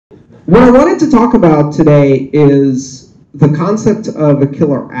What I wanted to talk about today is the concept of a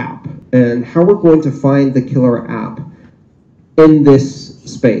killer app and how we're going to find the killer app in this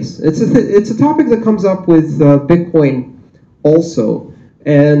space. It's a topic that comes up with Bitcoin also.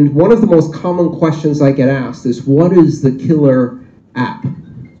 And one of the most common questions I get asked is, what is the killer app?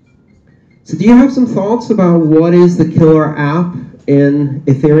 So do you have some thoughts about what is the killer app in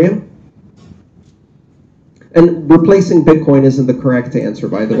Ethereum? And replacing Bitcoin isn't the correct answer,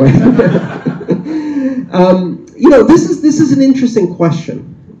 by the way. This is an interesting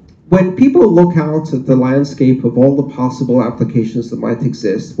question. When people look out at the landscape of all the possible applications that might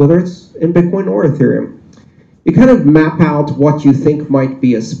exist, whether it's in Bitcoin or Ethereum, you kind of map out what you think might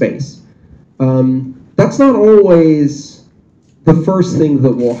be a space. That's not always the first thing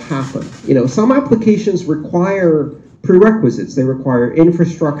that will happen. Some applications require prerequisites. They require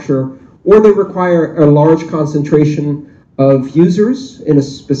infrastructure, or they require a large concentration of users in a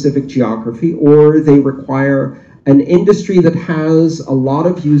specific geography, or they require an industry that has a lot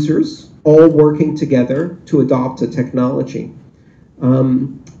of users all working together to adopt a technology.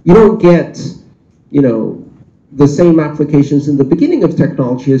 You don't get, the same applications in the beginning of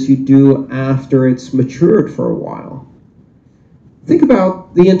technology as you do after it's matured for a while. Think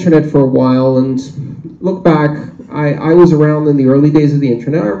about the internet for a while and look back. I was around in the early days of the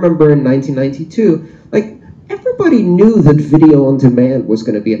internet. I remember in 1992, everybody knew that video on demand was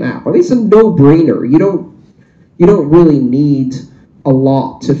going to be an app. I mean, it's a no-brainer. You don't really need a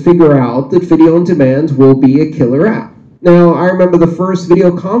lot to figure out that video on demand will be a killer app. Now, I remember the first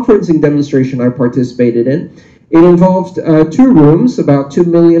video conferencing demonstration I participated in. It involved 2 rooms, about £2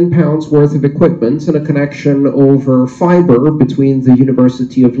 million worth of equipment, and a connection over fiber between the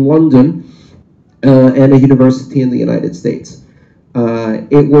University of London and a university in the United States.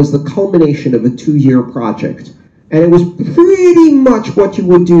 It was the culmination of a 2-year project, and it was pretty much what you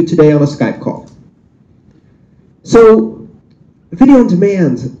would do today on a Skype call. So, video on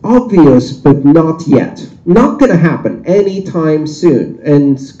demand, obvious, but not yet. Not going to happen anytime soon.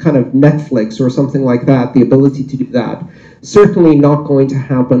 And kind of Netflix or something like that, the ability to do that, certainly not going to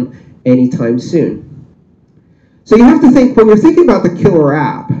happen anytime soon. So you have to think, when you're thinking about the killer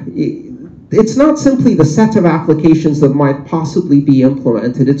app, it's not simply the set of applications that might possibly be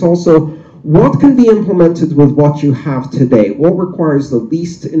implemented. It's also what can be implemented with what you have today. What requires the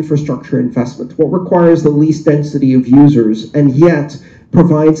least infrastructure investment? What requires the least density of users and yet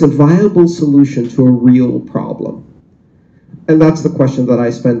provides a viable solution to a real problem? And that's the question that I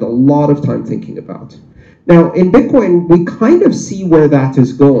spend a lot of time thinking about. Now, in Bitcoin, we kind of see where that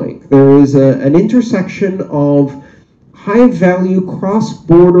is going. There is an intersection of high-value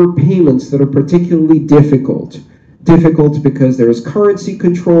cross-border payments that are particularly difficult. Difficult because there's currency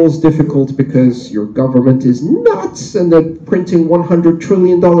controls, difficult because your government is nuts and they're printing $100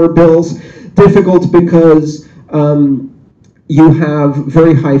 trillion bills, difficult because you have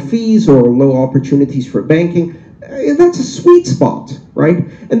very high fees or low opportunities for banking. That's a sweet spot, right?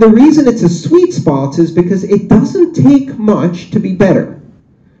 And the reason it's a sweet spot is because it doesn't take much to be better.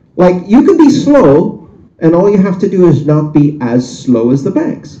 You can be slow, and all you have to do is not be as slow as the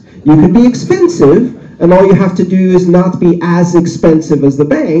banks. You can be expensive, and all you have to do is not be as expensive as the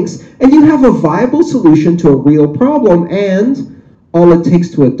banks, and you have a viable solution to a real problem, and all it takes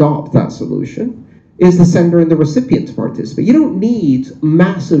to adopt that solution is the sender and the recipient to participate. You don't need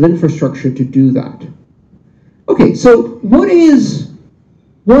massive infrastructure to do that. Okay, so what is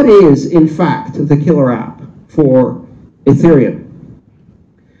in fact the killer app for Ethereum?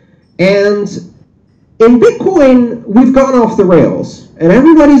 And in Bitcoin, we've gone off the rails, and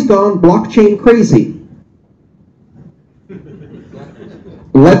everybody's gone blockchain crazy.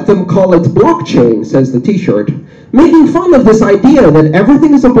 Let them call it blockchain, says the t-shirt, making fun of this idea that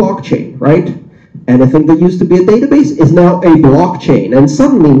everything is a blockchain, right? Anything that used to be a database is now a blockchain, and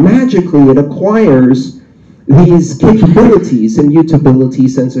suddenly, magically, it acquires these capabilities, immutability,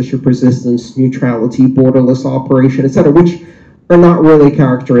 censorship resistance, neutrality, borderless operation, etc., which are not really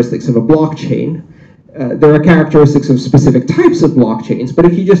characteristics of a blockchain. There are characteristics of specific types of blockchains, but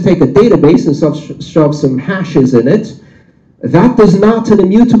if you just take a database and shove some hashes in it, that does not an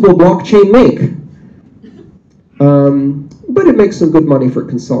immutable blockchain make. But it makes some good money for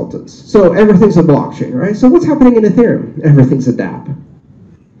consultants. So everything's a blockchain, right? So what's happening in Ethereum? Everything's a dApp.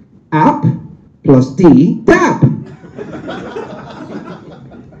 App plus D, dApp.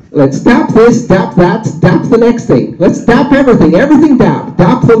 Let's dApp this, dApp that, dApp the next thing. Let's dApp everything, everything dApp,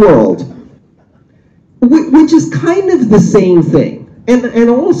 dApp the world. Which is kind of the same thing. And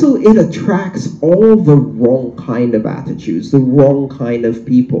also it attracts all the wrong kind of attitudes, the wrong kind of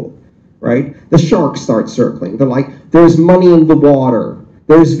people, right? The sharks start circling. They're like, there's money in the water.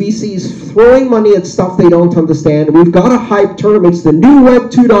 There's VCs throwing money at stuff they don't understand. We've got a hype term. It's the new Web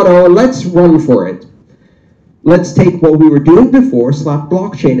 2.0. Let's run for it. Let's take what we were doing before, slap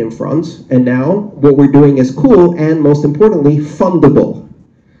blockchain in front, and now what we're doing is cool and, most importantly, fundable.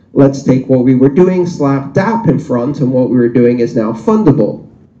 Let's take what we were doing, slap dApp in front, and what we were doing is now fundable.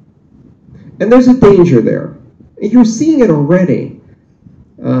 And there's a danger there. You're seeing it already.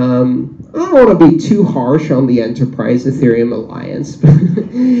 I don't want to be too harsh on the Enterprise Ethereum Alliance, but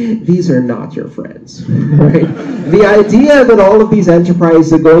these are not your friends, right? The idea that all of these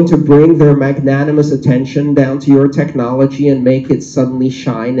enterprises are going to bring their magnanimous attention down to your technology and make it suddenly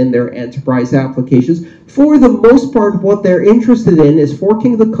shine in their enterprise applications, for the most part, what they're interested in is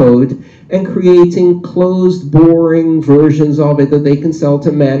forking the code and creating closed, boring versions of it that they can sell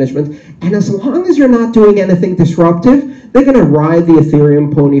to management. And as long as you're not doing anything disruptive, they're going to ride the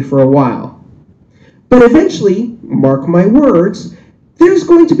Ethereum pony for a while. But eventually, mark my words, there's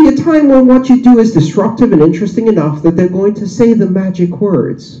going to be a time when what you do is disruptive and interesting enough that they're going to say the magic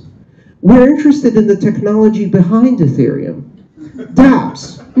words. We're interested in the technology behind Ethereum.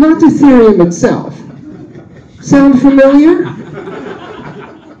 dApps, not Ethereum itself. Sound familiar?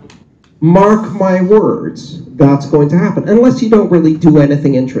 Mark my words, that's going to happen, unless you don't really do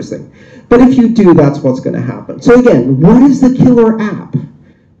anything interesting. But if you do, that's what's going to happen. So again, what is the killer app?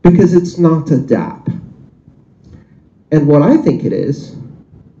 Because it's not a dApp. And what I think it is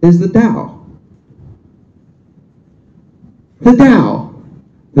the DAO. The DAO.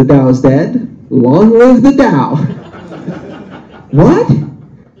 The DAO is dead. Long live the DAO. What?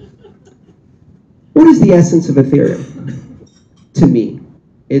 What is the essence of Ethereum? To me,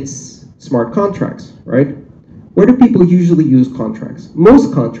 it's smart contracts, right? Where do people usually use contracts?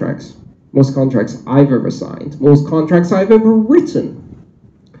 Most contracts I've ever signed, most contracts I've ever written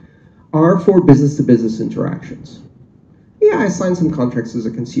are for business-to-business interactions. Yeah, I sign some contracts as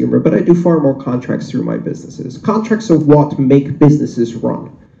a consumer, but I do far more contracts through my businesses. Contracts are what make businesses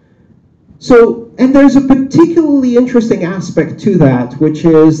run. So, and there's a particularly interesting aspect to that, which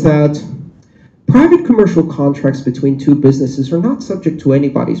is that private commercial contracts between two businesses are not subject to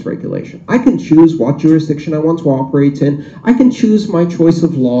anybody's regulation. I can choose what jurisdiction I want to operate in. I can choose my choice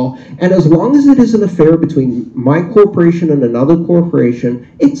of law. And as long as it is an affair between my corporation and another corporation,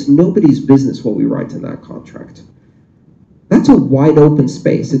 it's nobody's business what we write in that contract. That's a wide open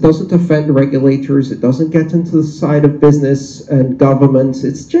space. It doesn't offend regulators. It doesn't get into the side of business and government.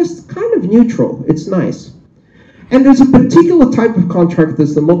 It's just kind of neutral. It's nice. And there's a particular type of contract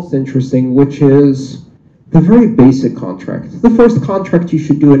that's the most interesting, which is the very basic contract. The first contract you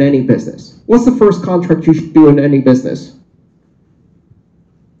should do in any business. What's the first contract you should do in any business?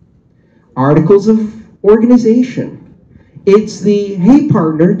 Articles of organization. It's the, hey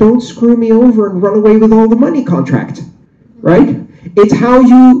partner, don't screw me over and run away with all the money contract, right? It's how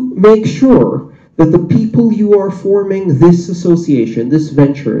you make sure that the people you are forming this association, this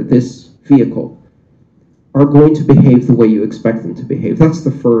venture, this vehicle, are going to behave the way you expect them to behave. That's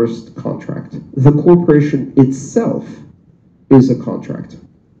the first contract. The corporation itself is a contract.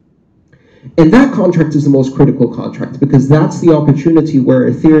 And that contract is the most critical contract because that's the opportunity where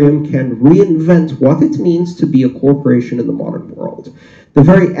Ethereum can reinvent what it means to be a corporation in the modern world. The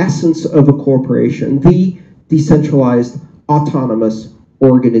very essence of a corporation, the decentralized, autonomous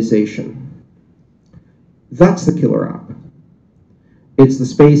organization. That's the killer app. It's the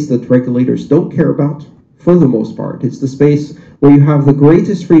space that regulators don't care about. For the most part, it's the space where you have the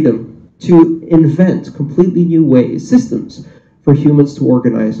greatest freedom to invent completely new ways, systems for humans to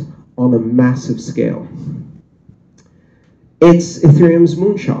organize on a massive scale. It's Ethereum's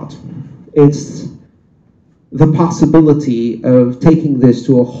moonshot. It's the possibility of taking this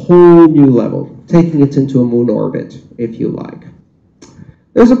to a whole new level, taking it into a moon orbit, if you like.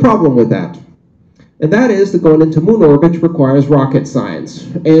 There's a problem with that. And that is that going into moon orbit requires rocket science.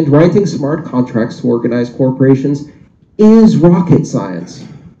 And writing smart contracts to organize corporations is rocket science.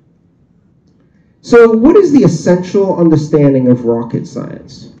 So what is the essential understanding of rocket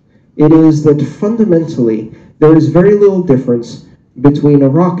science? It is that fundamentally, there is very little difference between a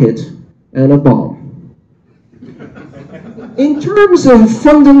rocket and a bomb. In terms of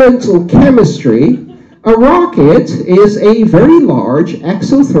fundamental chemistry, a rocket is a very large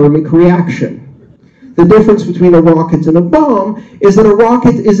exothermic reaction. The difference between a rocket and a bomb is that a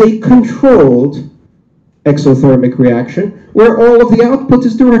rocket is a controlled exothermic reaction where all of the output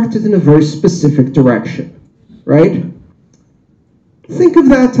is directed in a very specific direction, right? Think of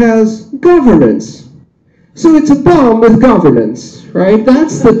that as governance. So it's a bomb with governance, right?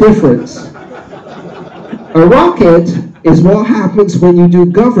 That's the difference. A rocket is what happens when you do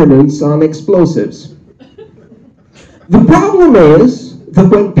governance on explosives. The problem is that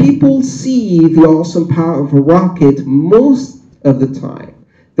when people see the awesome power of a rocket, most of the time,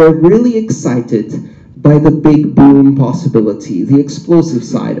 they're really excited by the big boom possibility, the explosive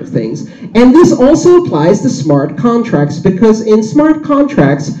side of things. And this also applies to smart contracts, because in smart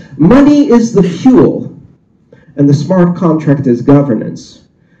contracts, money is the fuel, and the smart contract is governance.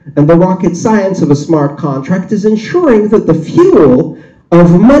 And the rocket science of a smart contract is ensuring that the fuel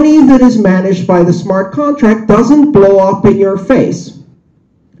of money that is managed by the smart contract doesn't blow up in your face.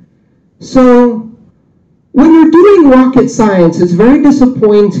 So when you're doing rocket science, it's very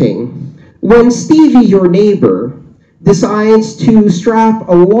disappointing when Stevie, your neighbor, decides to strap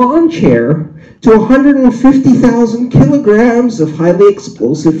a lawn chair to 150,000 kilograms of highly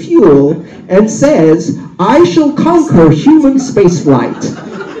explosive fuel and says, "I shall conquer human spaceflight."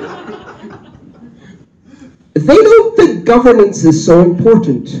 They don't think governance is so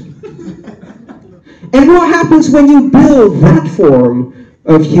important. And what happens when you build that form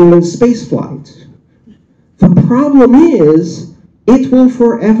of human spaceflight? The problem is, it will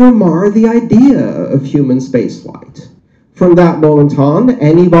forever mar the idea of human spaceflight. From that moment on,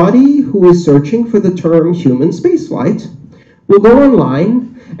 anybody who is searching for the term human spaceflight will go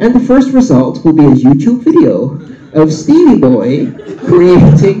online, and the first result will be a YouTube video of Stevie Boy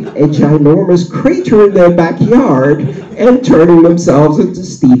creating a ginormous crater in their backyard and turning themselves into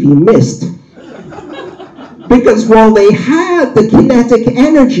Stevie Mist. Because while they had the kinetic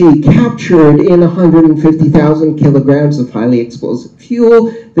energy captured in 150,000 kilograms of highly explosive fuel,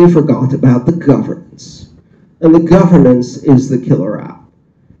 they forgot about the governance. And the governance is the killer app.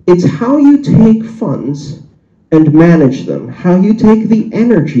 It's how you take funds and manage them, how you take the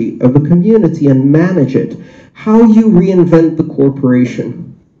energy of a community and manage it, how you reinvent the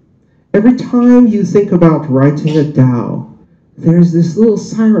corporation. Every time you think about writing a DAO, there's this little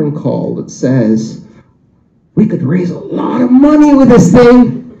siren call that says, "We could raise a lot of money with this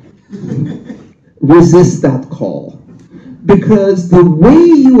thing." Resist that call. Because the way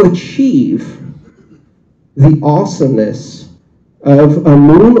you achieve the awesomeness of a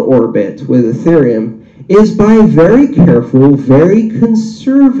moon orbit with Ethereum is by very careful, very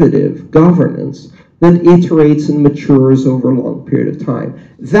conservative governance that iterates and matures over a long period of time.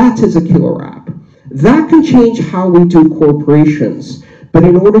 That is a killer app. That can change how we do corporations. But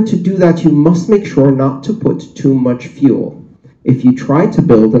in order to do that, you must make sure not to put too much fuel. If you try to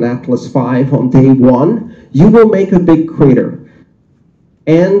build an Atlas V on day one, you will make a big crater.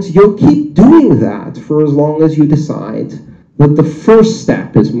 And you'll keep doing that for as long as you decide that the first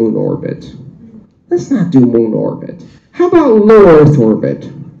step is moon orbit. Let's not do moon orbit. How about low Earth orbit,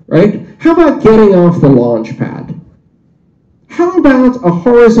 right? How about getting off the launch pad? How about a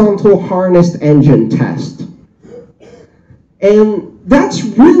horizontal harnessed engine test? And that's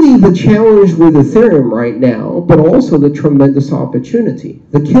really the challenge with Ethereum right now, but also the tremendous opportunity.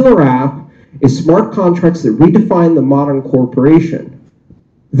 The killer app is smart contracts that redefine the modern corporation.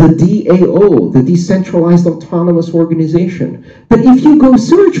 The DAO, the decentralized autonomous organization. But if you go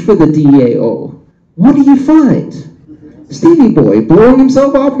search for the DAO, what do you find? Stevie Boy blowing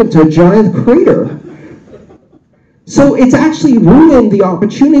himself up into a giant crater. So it's actually ruined the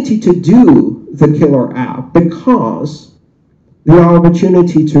opportunity to do the killer app, because the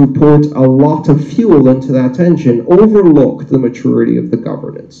opportunity to put a lot of fuel into that engine overlooked the maturity of the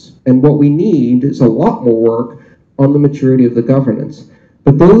governance. And what we need is a lot more work on the maturity of the governance.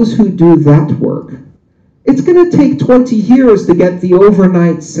 But those who do that work, it's going to take 20 years to get the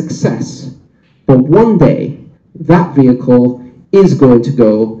overnight success. But one day, that vehicle is going to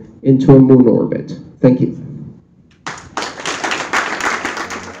go into a moon orbit. Thank you.